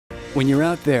When you're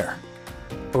out there,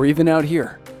 or even out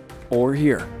here, or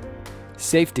here,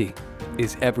 safety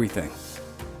is everything.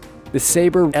 The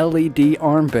SABRE LED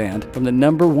Armband from the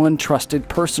 #1 trusted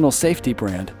personal safety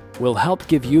brand will help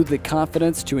give you the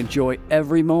confidence to enjoy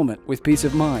every moment with peace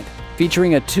of mind.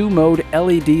 Featuring a 2-mode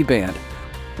LED band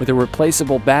with a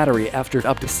replaceable battery after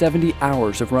up to 70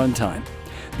 hours of runtime.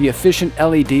 The efficient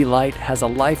LED light has a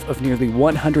life of nearly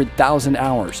 100,000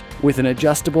 hours with an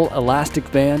adjustable elastic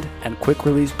band and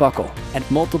quick-release buckle and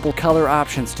multiple color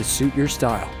options to suit your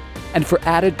style. And for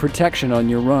added protection on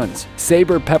your runs,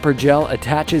 SABRE Pepper Gel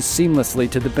attaches seamlessly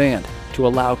to the band to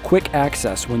allow quick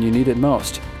access when you need it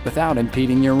most without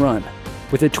impeding your run.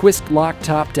 With a twist lock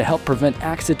top to help prevent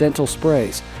accidental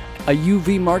sprays, a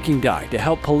UV marking die to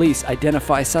help police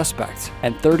identify suspects,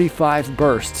 and 35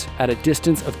 bursts at a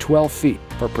distance of 12 feet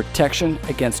for protection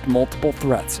against multiple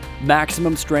threats.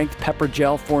 Maximum strength pepper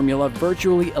gel formula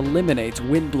virtually eliminates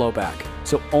wind blowback,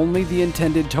 so only the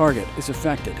intended target is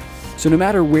affected. So no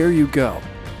matter where you go,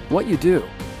 what you do,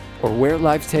 or where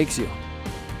life takes you,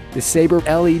 the SABRE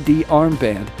LED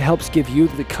Armband helps give you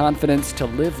the confidence to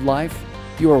live life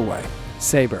your way.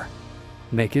 SABRE.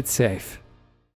 Make it safe.